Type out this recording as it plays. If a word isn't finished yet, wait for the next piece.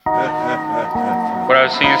What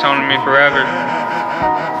I've seen is haunting me forever.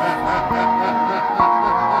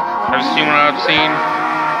 I've seen what I've seen.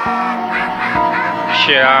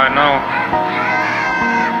 Shit, I know.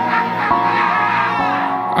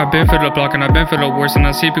 I've been for the block and I've been for the worst, and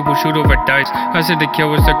I see people shoot over dice. I see the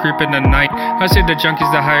killers that creep in the night. I see the junkies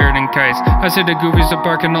that higher than kites. I see the goofies that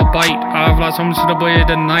bark and no bite. I've lost homies to the blade of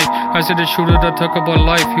the knife. I see the shooter that took up a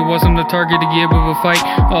life. He wasn't the target to give up a fight.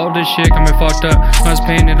 All this shit got me fucked up. I was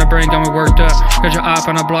pain in the brain, got me worked up. Got your op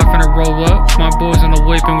on a block finna roll up. My boys in the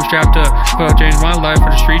whip and we strapped up. But I changed my life for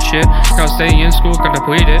the street shit. Gotta stay in school, gotta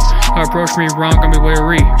plead it. Approach me wrong, got me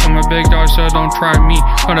wary. I'm a big dog, so don't try me.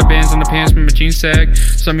 All the bands on the pants, my jeans sag.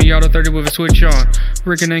 Some of y'all 30 with a switch on.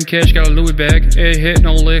 Rickin' and Cash got a Louis bag. It hit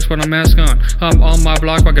no licks with a mask on. I'm on my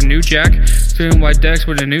block like a new jack. Feeling white decks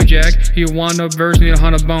with a new jack. You want a verse, need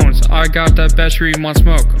 100 bones. I got that best street, want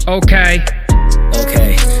smoke. Okay,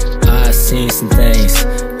 I seen some things.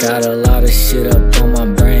 Got a lot of shit up on my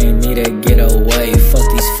brain. Need to get away. Fuck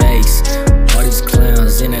these fakes. All these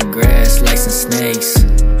clowns in the grass like some snakes.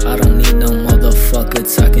 I don't need no motherfucker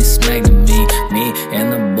talking smack to me. Me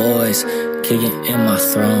and the boys kicking in my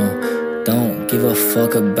throne. Don't give a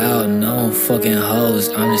fuck about no fucking hoes.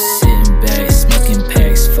 I'm just sitting back, smoking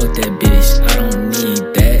packs. Fuck that bitch, I don't need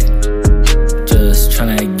that. Just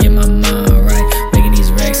tryna get my mind right. Making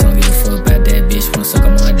these racks, I don't give a fuck about that bitch. Wanna suck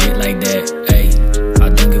on my dick like that. Ayy, I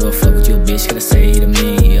don't give a fuck what your bitch gotta say to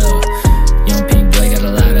me. Young Pinkboi got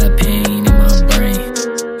a lot of pain in my brain,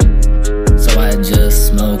 so I just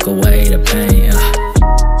smoke away the pain.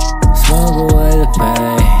 Smoke away the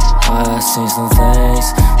pain. I seen some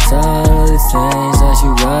things, tired of the things that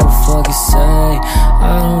you gotta fucking say.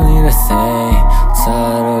 I don't need a thing,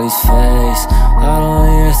 tired of these fakes. I don't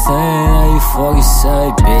need a thing that you fucking say,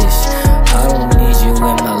 bitch. I don't need you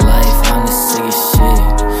in my life, I'm just sick